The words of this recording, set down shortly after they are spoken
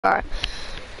Alright.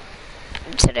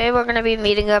 Today we're going to be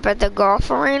meeting up at the golf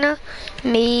arena,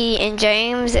 me and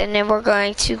James, and then we're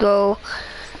going to go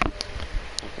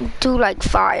do like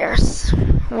fires.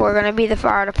 We're going to be the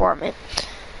fire department.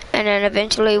 And then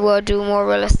eventually we'll do more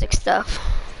realistic stuff.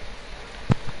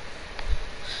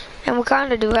 And we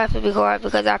kind of do have to be quiet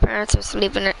because our parents are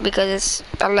sleeping because it's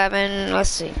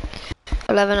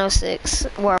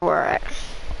 11:06 where we're at.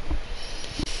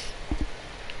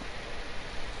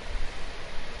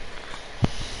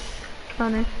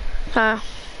 Connor. Huh?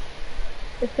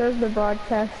 It says the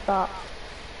broadcast stopped.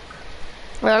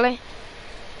 Really?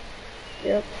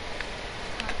 Yep.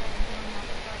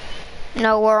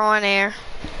 No, we're on air.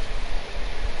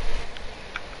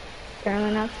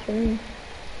 Apparently not for me.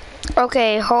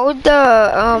 Okay, hold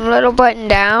the little button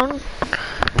down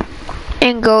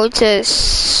and go to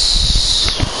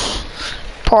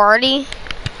party.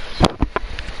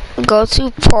 Go to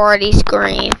party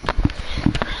screen.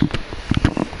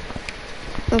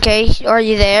 Okay, are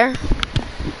you there?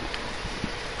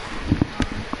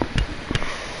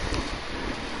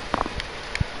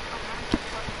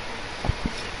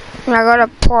 Now go to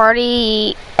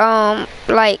party,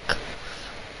 like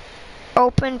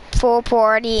open full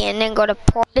party and then go to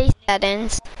party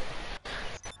settings.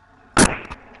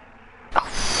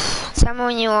 Tell me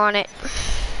when you want it.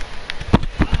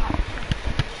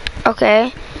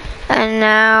 Okay, and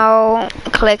now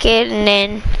click it and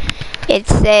then it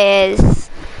says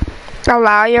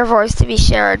allow your voice to be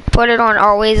shared. Put it on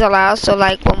always allow, so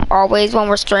like when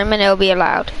we're streaming it'll be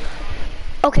allowed.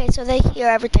 Okay, so they hear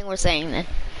everything we're saying then.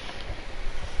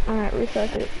 Alright,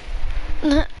 reset it.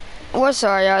 We're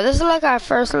sorry, y'all. This is like our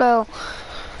first little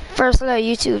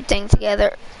YouTube thing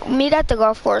together. Meet at the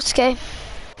golf course, okay?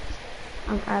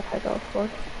 I'm at the golf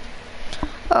course.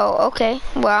 Oh, okay.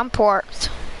 Well, I'm parked.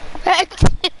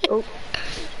 Oh.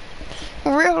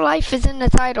 Real life is in the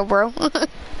title, bro.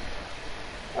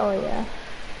 Oh yeah.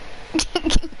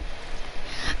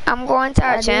 I'm going to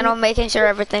our channel, making sure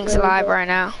everything's live right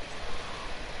now.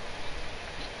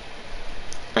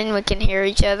 And we can hear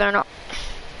each other and all.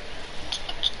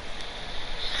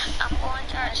 I'm going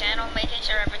to our channel, making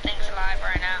sure everything's live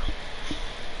right now.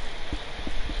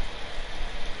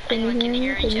 And we can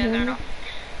hear each other and all.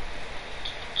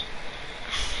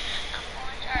 I'm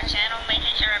going to our channel,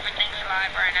 making sure everything's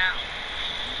live right now.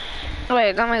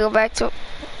 Wait, let me go back to. And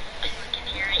we can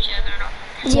hear each other and all.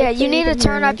 Yeah, you need to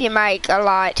turn up your mic a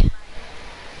lot.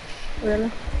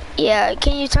 Really? Yeah,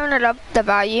 can you turn it up the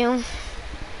volume?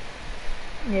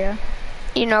 Yeah.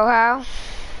 You know how?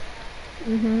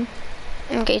 Mhm.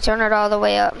 Okay, turn it all the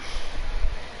way up.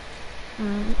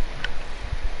 Alright.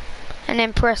 And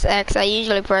then press X. I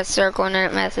usually press circle and then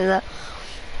it messes up.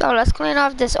 So let's clean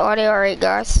off this audio, alright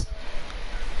guys.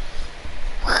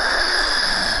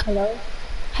 Hello?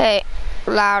 Hey,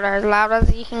 louder, as loud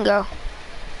as you can go.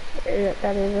 Yeah,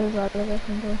 that is as loud as I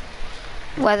can go.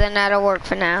 Well, then that'll work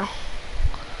for now.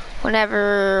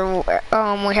 Whenever we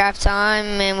have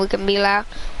time and we can be loud.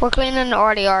 We're cleaning the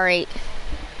audio, alright.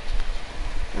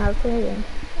 Okay then.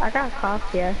 I got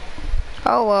cough, yeah.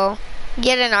 Oh well.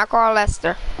 Get in, I'll call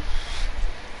Lester.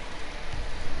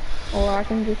 Or I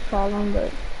can just call him,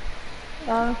 but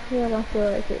yeah, I don't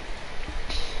feel like it.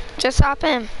 Just hop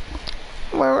in.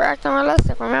 We're acting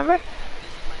realistic, remember?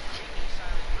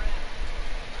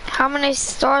 How many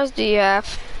stars do you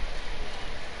have?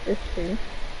 Just 2.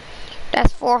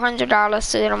 That's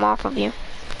 $400 to get them off of you.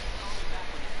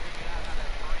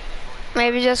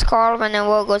 Maybe just call them and then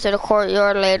we'll go to the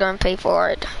courtyard later and pay for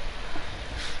it.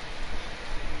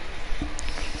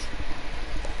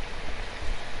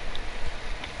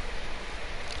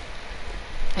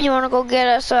 You wanna go get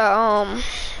us a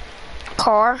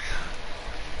car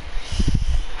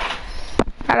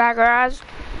at our garage?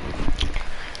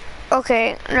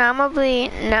 Okay, now I'm gonna be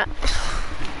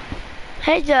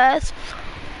Hey Jess.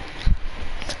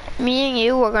 Me and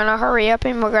you, we're gonna hurry up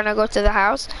and we're gonna go to the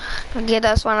house and get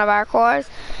us one of our cars.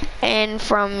 And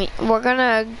we're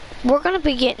gonna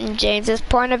be getting James's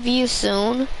point of view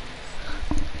soon.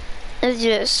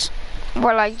 We're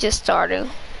like just starting.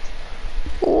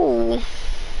 Ooh.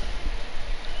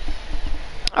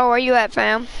 Oh, where you at,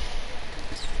 fam?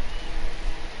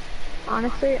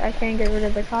 Honestly, I can't get rid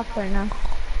of the cops right now.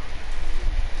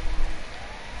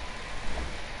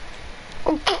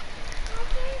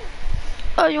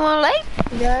 Oh, you wanna lay?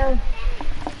 Yeah.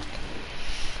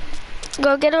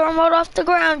 Go get a remote off the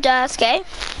ground, Jess, okay?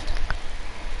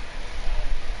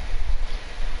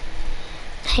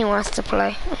 He wants to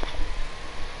play.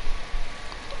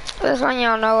 This one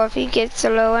y'all know, if he gets a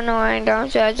little annoying, don't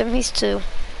judge him, he's 2.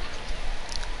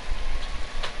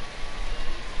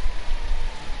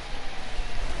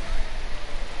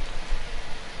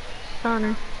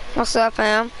 Connor, What's up,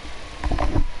 fam?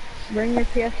 bring your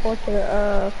PS4 to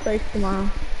the place tomorrow.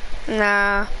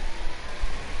 Nah.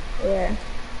 Yeah.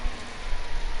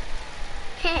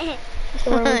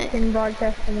 So we can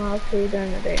broadcast tomorrow too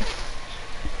during the day.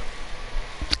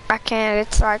 I can't.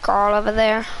 It's like all over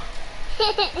there.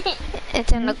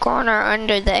 It's in the corner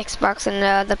under the Xbox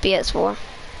and the PS4.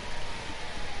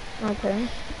 Okay.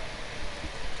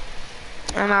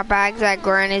 And my bag's at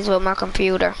Granny's with my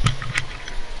computer.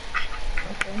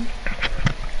 Okay.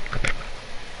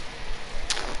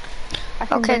 I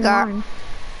can Okay, bring God. mine.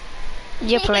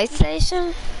 Your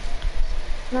PlayStation?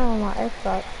 No, my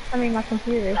Xbox. I mean my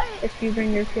computer. If you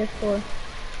bring your PS4.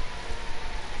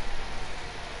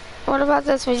 What about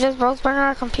this? We just both bring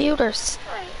our computers.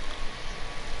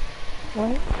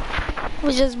 What?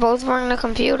 We just both bring the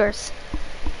computers.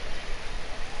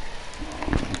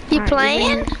 You Alright,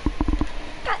 playing?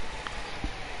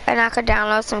 And I could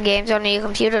download some games on your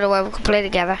computer the way we could play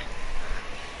together.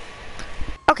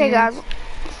 Okay, Yeah. guys.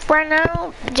 Right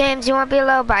now, James, you want to be a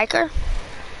little biker?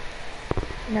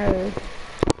 No.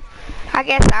 I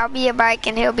guess I'll be a bike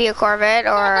and he'll be a Corvette,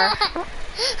 or...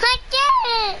 I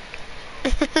get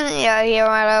it. Yeah, here,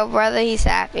 my little brother, he's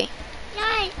happy.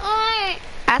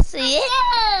 I see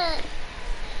it.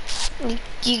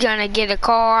 You gonna get a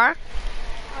car?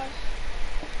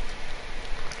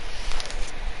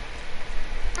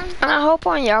 And I hope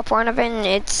on your point of it,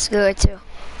 it's good too.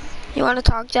 You wanna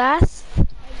talk, Jazz?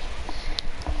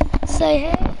 Say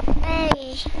hey.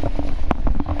 Hey.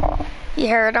 You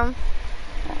heard him?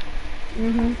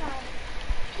 Mhm.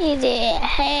 He did.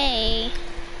 Hey.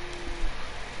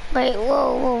 Wait,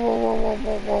 whoa, whoa, whoa, whoa, whoa,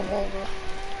 whoa, whoa, whoa, whoa.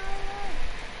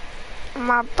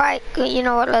 My bike, you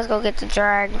know what, let's go get the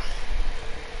drag.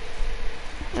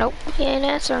 Nope, he ain't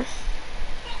answering.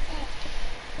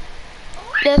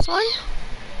 This one?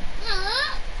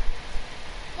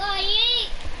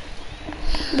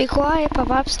 Be quiet,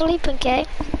 Papa's sleeping, okay?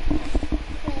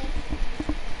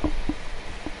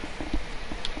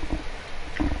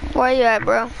 Where you at,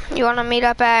 bro? You wanna meet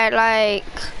up at, like,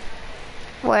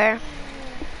 where?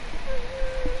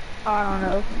 I don't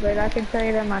know, but I can tell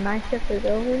you that my night shift is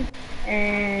over,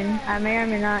 and I may or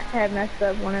may not have messed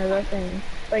up one of the things,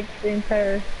 like the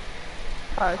entire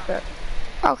car stuff.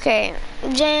 Okay,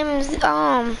 James,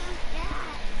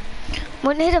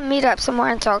 we need to meet up somewhere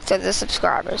and talk to the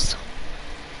subscribers.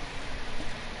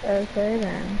 Okay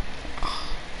then.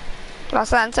 Los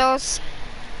Santos?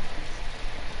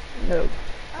 Nope.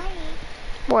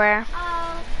 Where?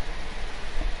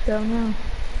 Don't know.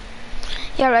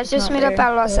 Yeah, let's just not meet up there.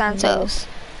 at Los I don't know. Santos.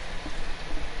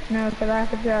 No, because I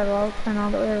have to drive all, turn all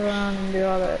the way around and do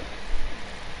all that.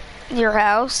 Your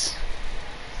house?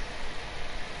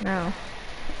 No.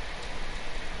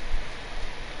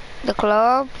 The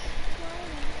club?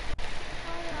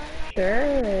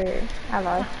 Sure. I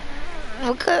lied.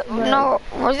 We could, no,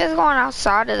 we're just going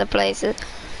outside of the places.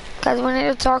 Because we need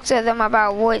to talk to them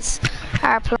about what's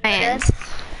our plans.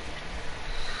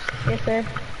 Yes, sir.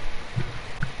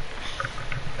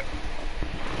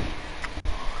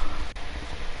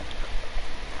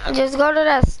 Just go to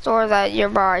that store that you're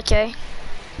by, okay?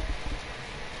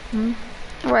 Hmm?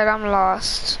 Wait, I'm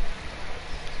lost.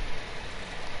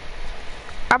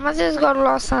 I'm gonna just go to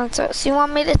Los Santos. You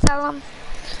want me to tell them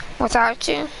without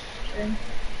you? Sure.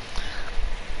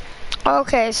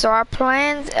 Okay, so our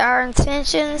plans, our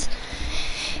intentions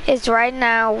is right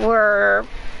now we're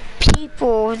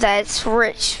people that's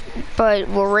rich, but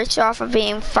we're rich off of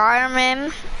being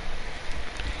firemen,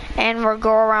 and we'll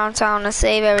go around town and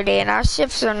save every day. And our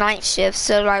shifts are night shifts,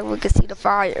 so like we can see the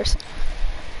fires.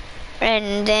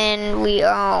 And then we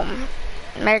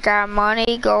make our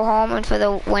money, go home, and for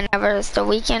the whenever it's the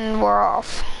weekend, we're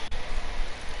off.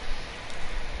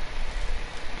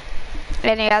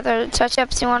 Any other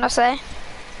touch-ups you want to say?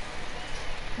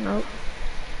 Nope.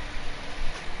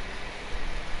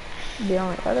 The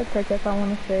only other ticket I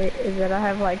want to say is that I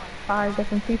have like 5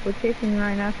 different people chasing me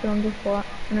right now, so I'm just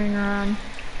running around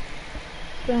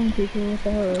killing people with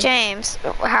the hose. James,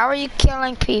 how are you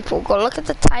killing people? Go look at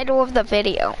the title of the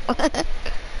video.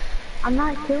 I'm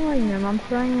not killing them. I'm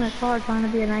throwing their car, trying to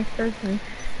be a nice person,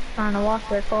 trying to wash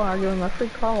their car, giving them a free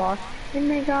car wash, and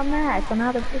they got mad, so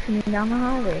now they're pushing me down the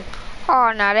highway.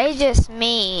 Oh, no, they just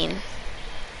mean.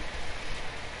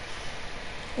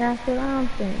 That's what I'm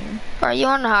saying. Are you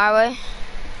on the highway?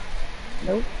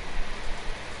 Nope.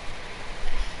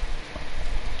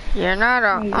 You're not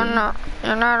on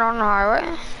the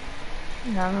highway?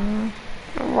 No.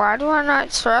 Why do I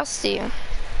not trust you?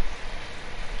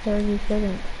 Because you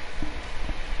shouldn't.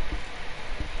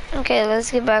 Okay,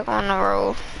 let's get back on the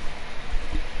road.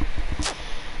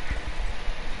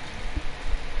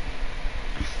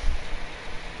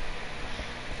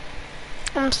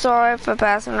 I'm sorry for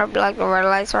passing up like the red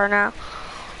lights right now.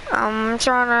 I'm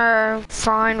trying to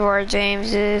find where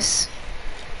James is.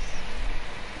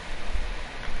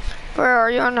 Where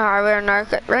are you on the highway or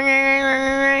not? Ring, ring, ring, ring,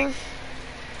 ring, ring.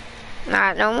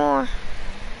 Not no more.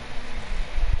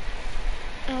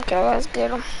 Okay, let's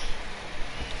get him.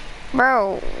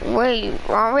 Bro, wait,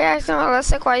 aren't we acting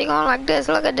realistic? Why are you going like this?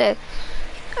 Look at this.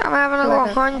 I'm having to go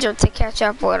 100 to catch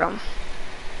up with him.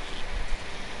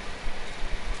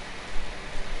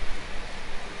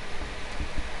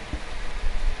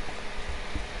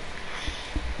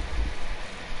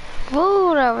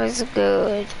 Ooh, that was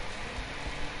good.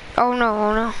 Oh no,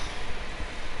 oh no.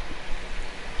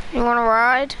 You wanna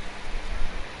ride?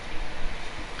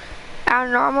 Our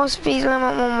normal speed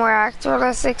limit when we're at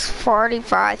realistic is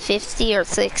 45, 50, or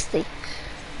 60.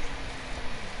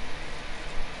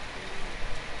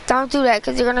 Don't do that,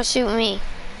 because you're gonna shoot me.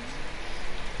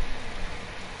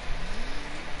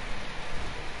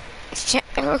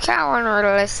 Look how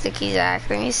unrealistic he's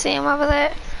acting. You see him over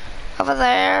there? Over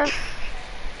there?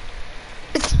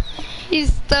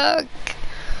 He's stuck.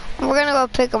 We're gonna go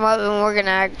pick him up and we're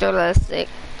gonna act realistic.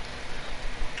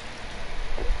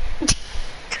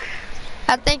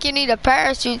 I think you need a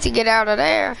parachute to get out of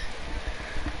there.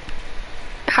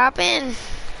 Hop in.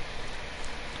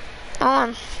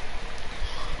 On.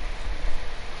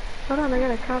 Hold on, I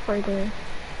got a cop right there.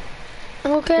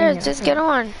 Who cares? Just get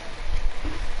on.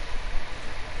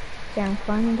 Yeah, I'm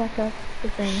climbing back up the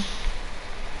thing.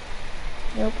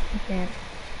 Nope, I can't.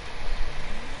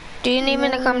 Do you need me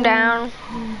to come down?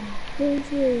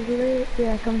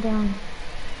 Yeah, come down.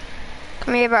 Give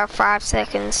me about 5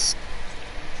 seconds.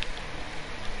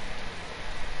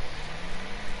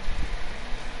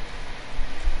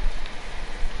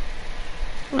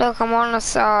 Look, I'm on the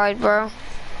side, bro.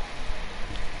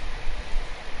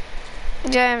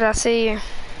 James, I see you.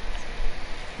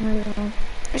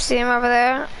 You see him over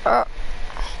there? Oh.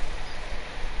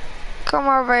 Come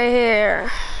over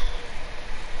here.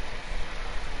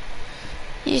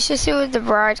 You should see what the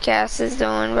broadcast is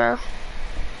doing, bro.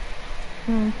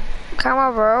 Come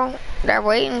on, bro. They're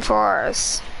waiting for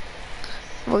us.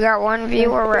 We got one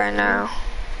viewer right now.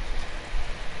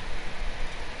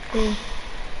 Who?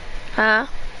 Huh?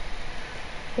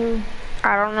 Who?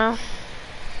 I don't know.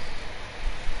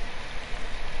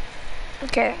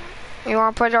 Okay. You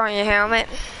want to put on your helmet?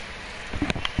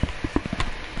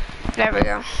 There we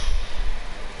go.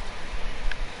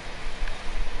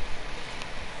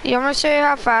 You want me to show you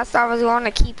how fast I was going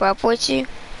to keep up with you?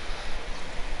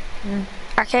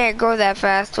 I can't go that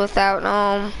fast without,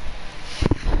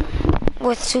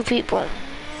 with 2 people.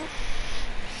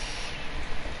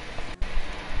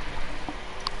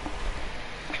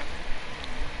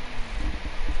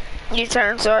 Your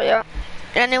turn, sorry.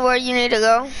 Anywhere you need to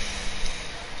go?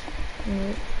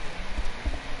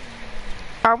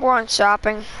 I'm going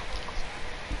shopping.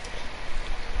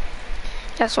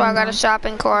 That's why I got a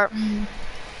shopping cart.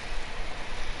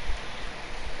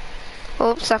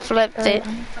 Oops, I flipped it.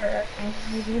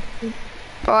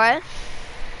 What?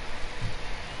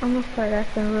 I'm gonna start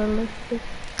acting realistic.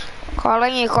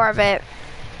 Calling you Corvette.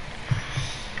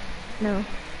 No.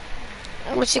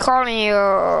 What's she calling you?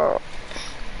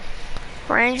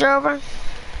 Range Rover?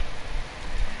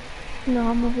 No,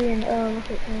 I'm gonna be in, what's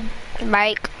it called?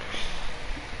 Bike.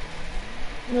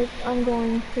 Nope, I'm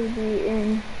going to be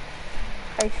in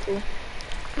high school.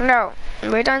 No,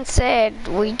 we done said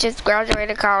we just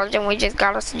graduated college and we just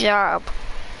got us a job.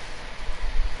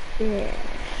 Yeah,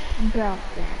 about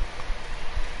that.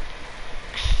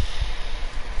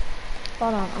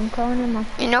 Hold on, I'm calling in my...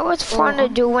 You know what's fun to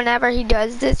do whenever he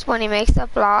does this, when he makes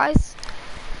up lies?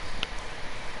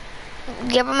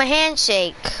 Give him a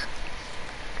handshake.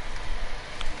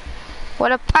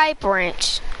 With a pipe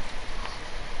wrench.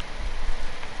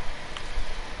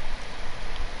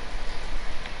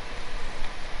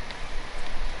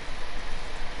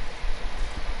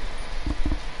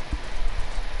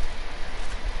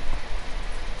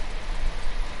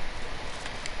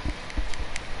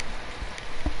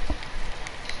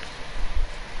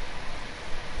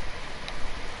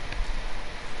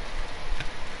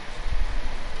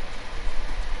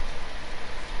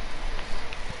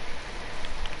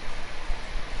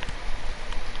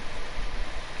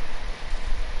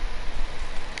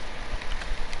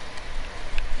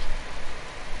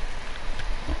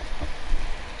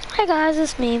 Hey guys,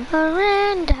 it's me,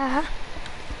 Miranda.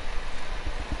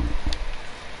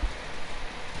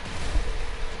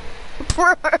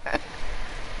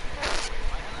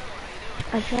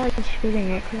 I tried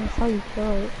shooting it because I saw you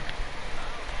throw it.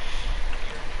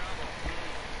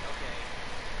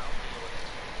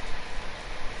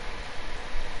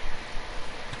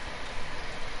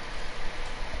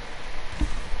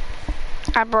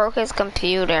 I broke his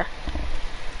computer.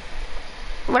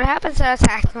 What happens to us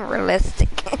acting realistic?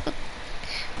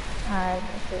 Alright,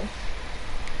 let's see.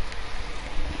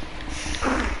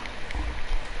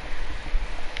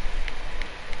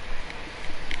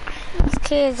 This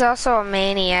kid's also a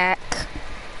maniac.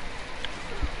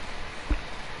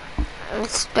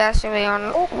 Especially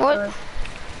on what?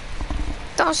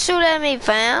 Don't shoot at me,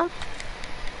 fam.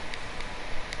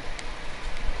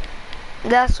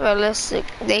 That's realistic.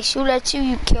 They shoot at you,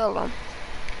 you kill them.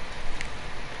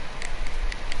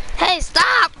 Hey,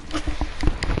 stop!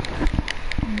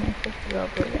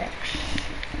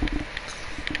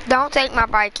 Don't take my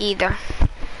bike either.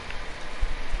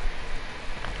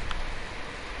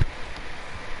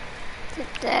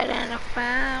 Dip that in a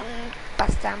fountain.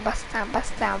 Bust down, bust down,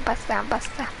 bust down, bust down,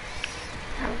 bust down.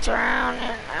 I'm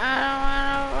drowning.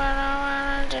 I don't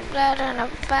wanna dip that in a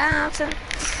fountain.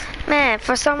 Man,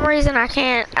 for some reason I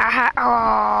can't.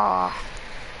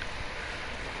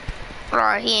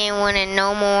 Oh, he ain't winning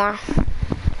no more.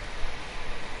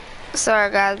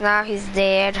 Sorry guys, now he's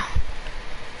dead.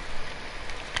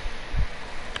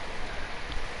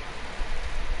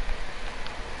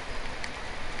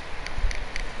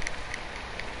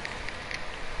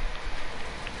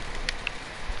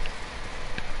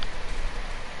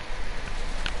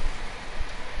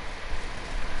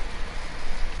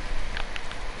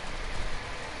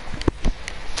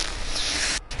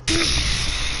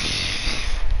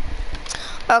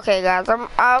 Okay guys,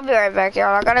 I'll be right back,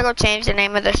 y'all. I gotta go change the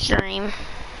name of the stream.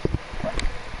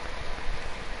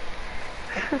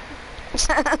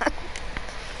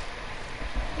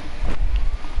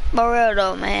 But real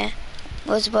though, man.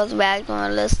 We're supposed to be acting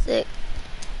realistic.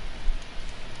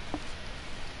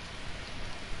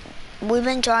 We've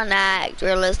been trying to act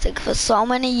realistic for so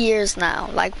many years now,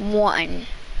 like one.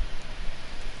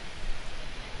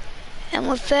 And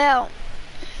we failed.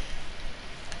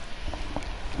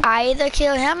 I either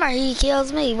kill him or he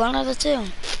kills me, one of the two.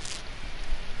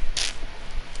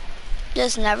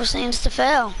 Just never seems to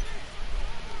fail.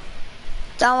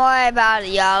 Don't worry about it,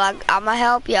 y'all. I'ma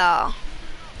help y'all.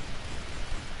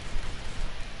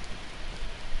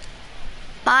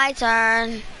 My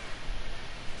turn.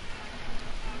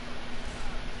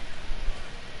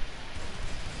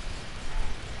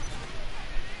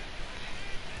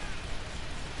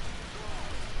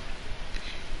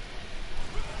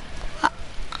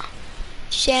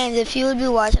 James, if you would be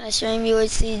watching the stream, you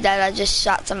would see that I just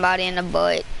shot somebody in the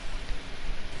butt.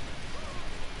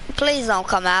 Please don't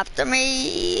come after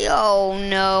me. Oh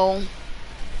no.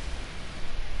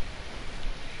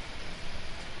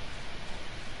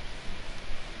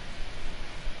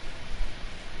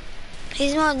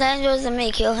 He's more dangerous than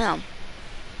me. Kill him.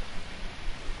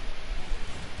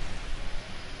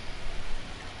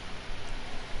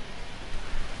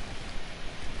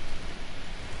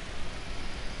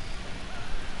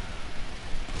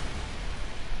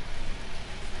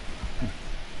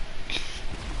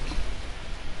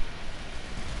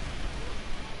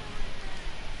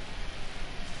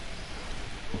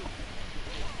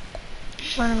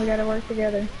 We gotta work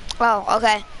together. Oh,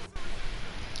 okay.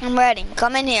 I'm ready.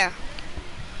 Come in here.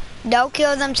 Don't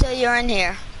kill them till you're in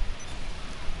here.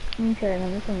 Okay, let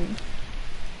me come in.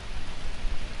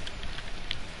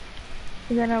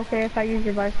 Is that okay if I use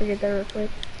your bike to get there real quick?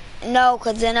 No,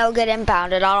 because then it'll get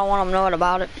impounded. I don't want them knowing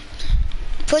about it.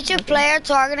 Put your player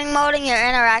targeting mode in your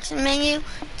interaction menu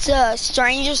to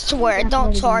strangers to where it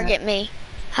don't target me.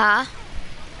 Huh?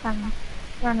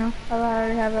 I know. I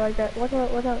already have it like that. What's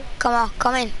up? What's up? Come on,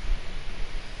 come in.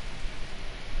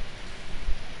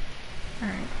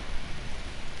 Alright.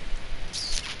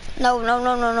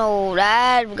 No.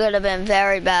 That could have been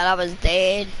very bad. I was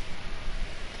dead.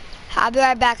 I'll be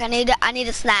right back. I need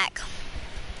a snack.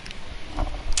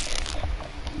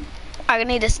 I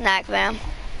need a snack, fam.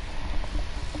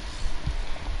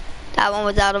 That one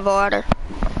was out of order.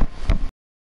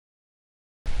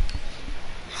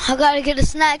 I gotta get a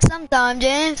snack sometime,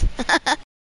 James.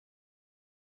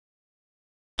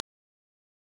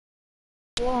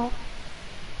 What?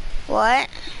 What?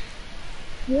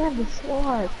 You have the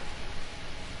sword.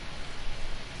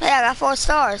 Yeah, I got 4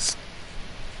 stars.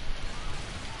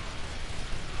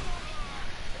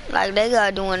 Like they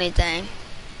gotta do anything.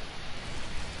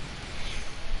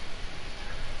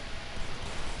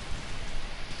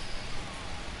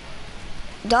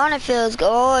 Don't it feels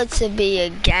good to be a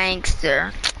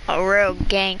gangster? A real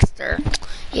gangster.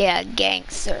 Yeah,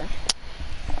 gangster.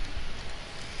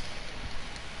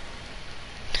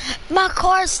 My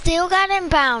car still got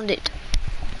impounded.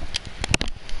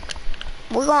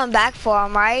 We're going back for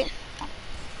him, right?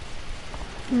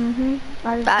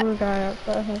 I just blew a guy up,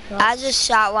 so I I just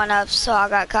shot one up, so I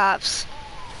got cops.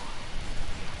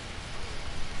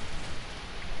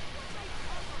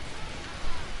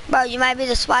 Bro, you might be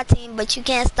the SWAT team, but you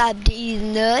can't stop these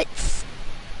nuts.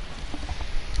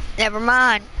 Never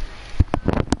mind.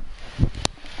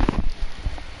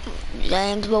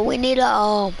 James, but we need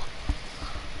to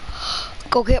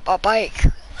go get my bike.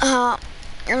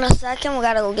 In a second, we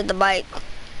gotta go get the bike.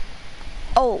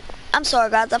 Oh, I'm sorry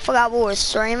guys, I forgot we were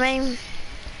streaming.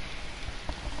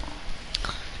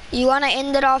 You wanna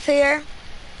end it off here?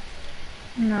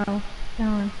 No, come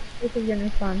on. This is gonna be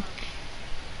fun.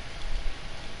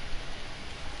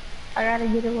 I gotta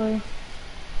get away.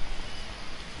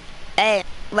 Hey,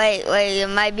 wait, it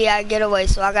might be our getaway,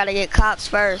 so I gotta get cops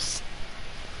first.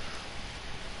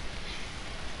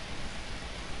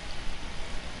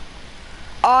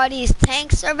 All these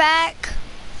tanks are back.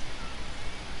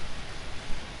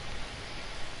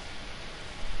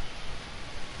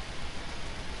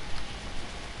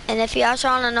 And if y'all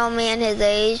trying to know me and his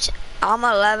age, I'm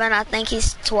 11, I think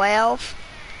he's 12.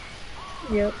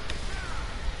 Yep.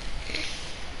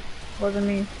 Wasn't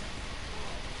me.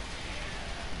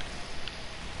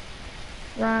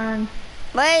 Run.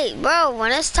 Wait, bro,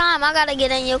 when it's time, I gotta get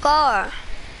in your car.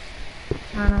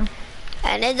 I know.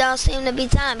 And it don't seem to be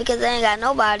time because they ain't got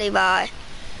nobody by.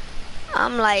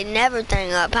 I'm lighting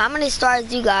everything up. How many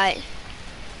stars you got?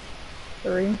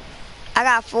 3. I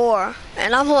got 4,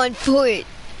 and I'm on foot.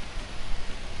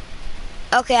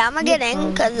 Okay, I'm gonna get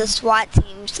in because the SWAT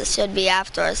team should be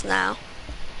after us now.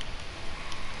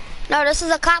 No, this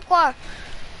is a cop car.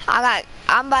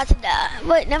 I'm about to die.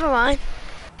 Wait, never mind.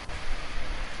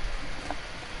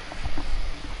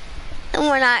 And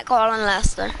we're not calling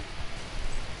Lester.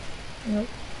 Nope.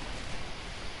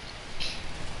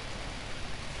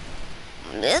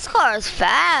 This car is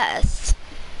fast.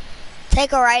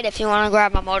 Take a right if you want to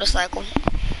grab my motorcycle.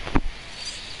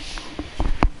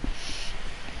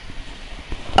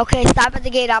 Okay, stop at the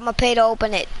gate. I'm gonna pay to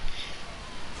open it.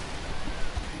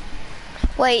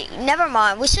 Wait, never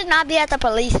mind. We should not be at the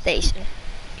police station.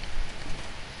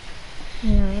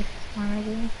 Yeah, that's a smart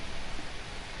idea.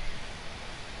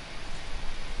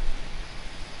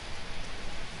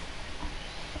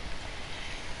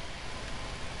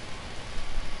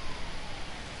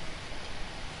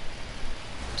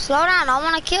 Slow down. I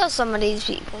want to kill some of these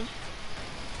people.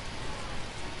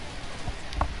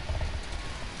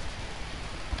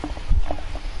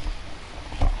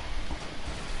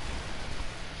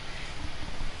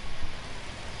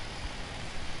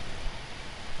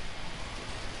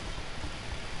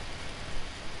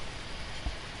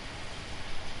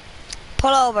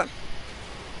 Pull over.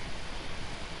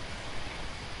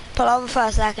 Pull over for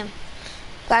a second.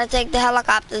 Gotta take the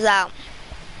helicopters out.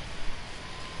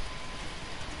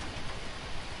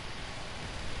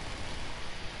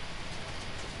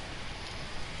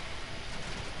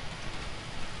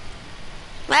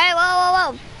 Hey,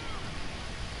 whoa.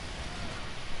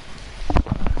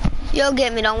 You'll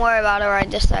get me. Don't worry about it right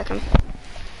this second.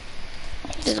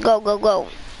 Just go.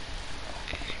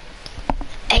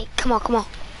 Hey, come on.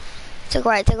 Take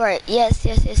a right. Yes.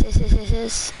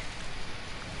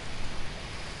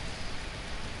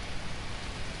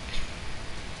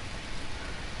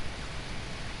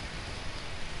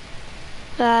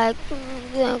 Like,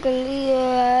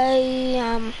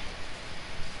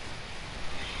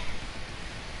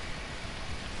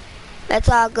 That's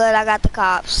all good. I got the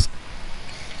cops.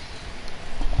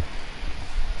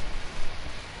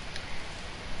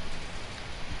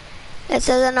 It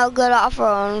says a no good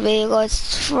off-road vehicle.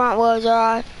 It's front wheel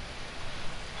drive.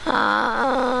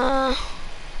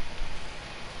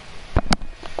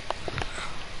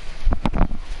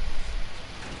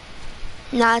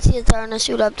 Now it's your turn to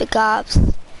shoot up the cops.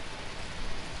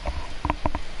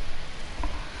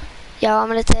 Yo, I'm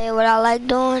gonna tell you what I like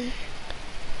doing.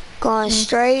 Going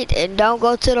straight and don't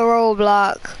go to the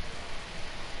roadblock.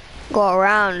 Go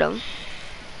around them.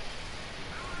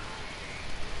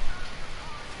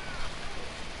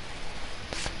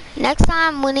 Next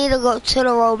time we need to go to the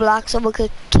roadblock so we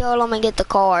could kill them and get the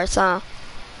cars, huh?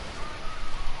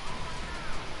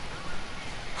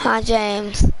 Huh,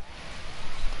 James?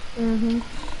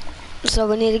 So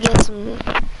we need to get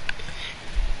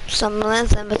some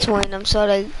length in between them so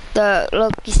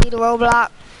look, you see the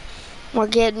roadblock? We're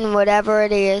getting whatever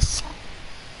it is.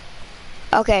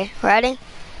 Okay, ready?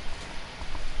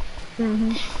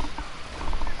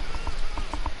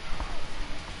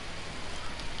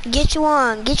 Get you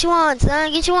on,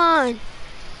 son, get you on.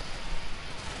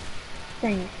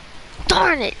 Dang it.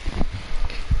 Darn it.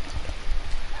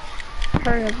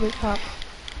 Hurry up, get cop.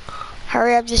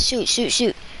 Hurry up, just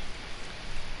shoot.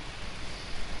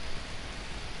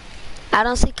 I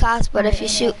don't see cops, but if you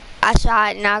shoot, I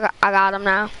shot and I got him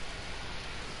now.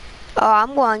 Oh,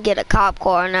 I'm going to get a cop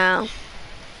car now.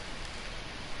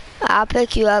 I'll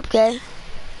pick you up, okay?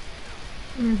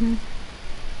 Mhm.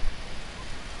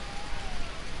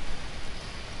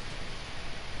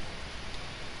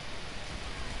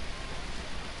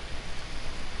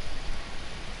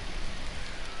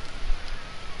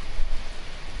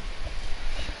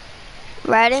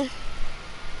 Ready?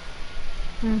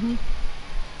 Mhm.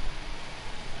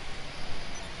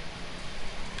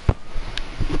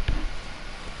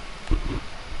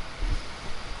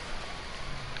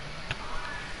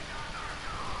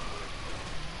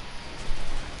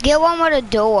 Get one with a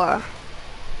door.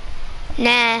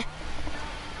 Nah.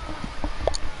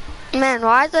 Man,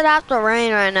 why does it have to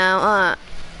rain right now?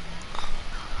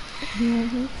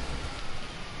 Mhm.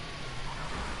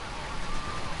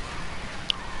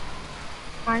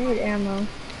 I need ammo.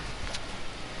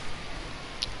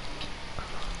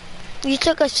 You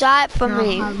took a shot from I don't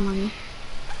me. have money.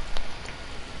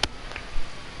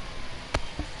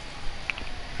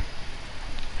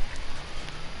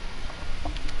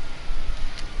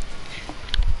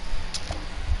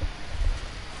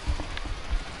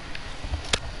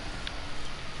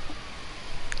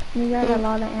 You got a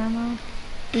lot of ammo?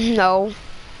 No.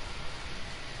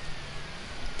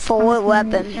 For what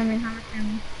weapon? I mean, how much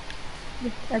ammo?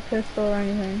 Just a pistol or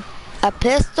anything. A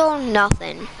pistol?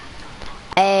 Nothing.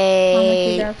 How much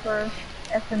you A got for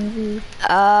SMG?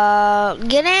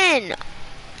 get in.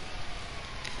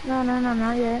 No,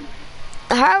 not yet.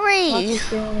 Hurry. Let's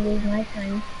see one of these nice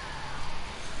things.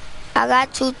 I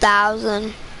got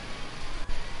 2,000.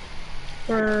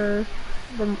 For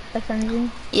the SMG?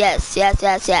 Yes,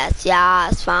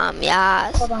 fam,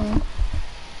 yes. Hold on.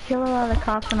 Kill a lot of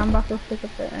cops and I'm about to pick up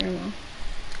the ammo.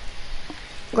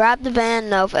 Grab the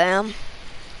band though, fam.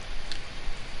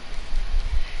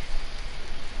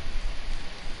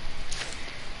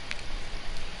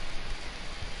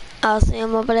 I'll see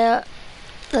him over there.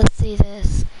 Let's see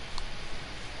this.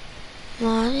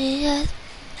 Mommy, yes.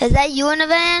 Is that you in the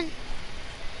van?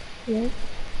 Yes?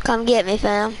 Come get me,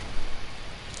 fam.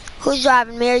 Who's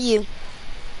driving, me or you?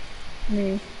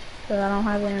 Me. Cause I don't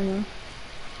have ammo.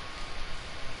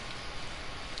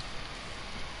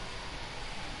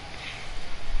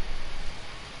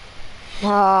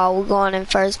 Oh, we're going in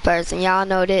first person. Y'all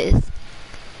know this.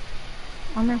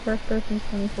 I'm in first person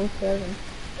 24/7.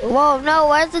 Whoa, no,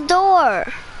 where's the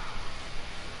door?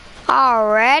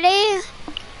 Already?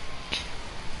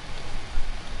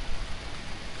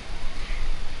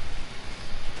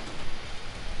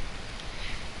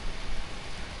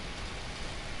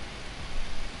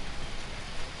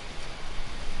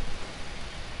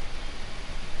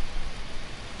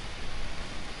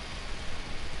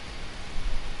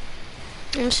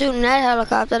 I'm shooting that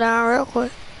helicopter down real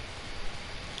quick.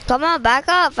 Come on, back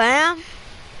up, fam.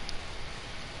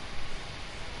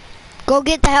 Go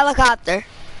get the helicopter.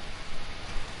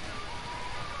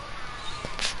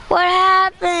 What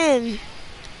happened?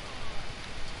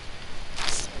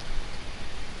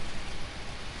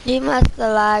 He must have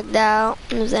lagged out.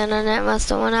 His internet must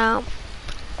have went out.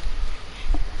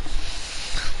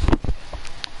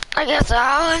 I guess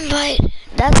I'll invite.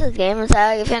 That's his gamer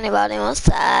tag if anybody wants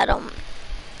to add him.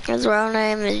 His real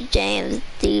name is James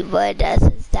D, but that's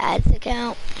his dad's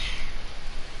account.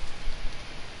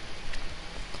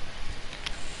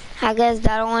 I guess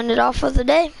that'll end it off for the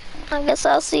day. I guess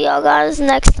I'll see y'all guys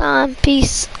next time.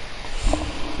 Peace.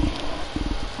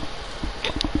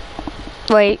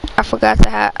 Wait, I forgot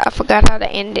how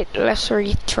to end it. Let's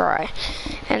retry.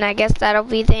 And I guess that'll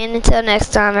be the end until next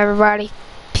time, everybody.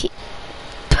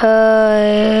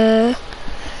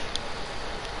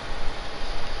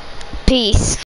 Peace.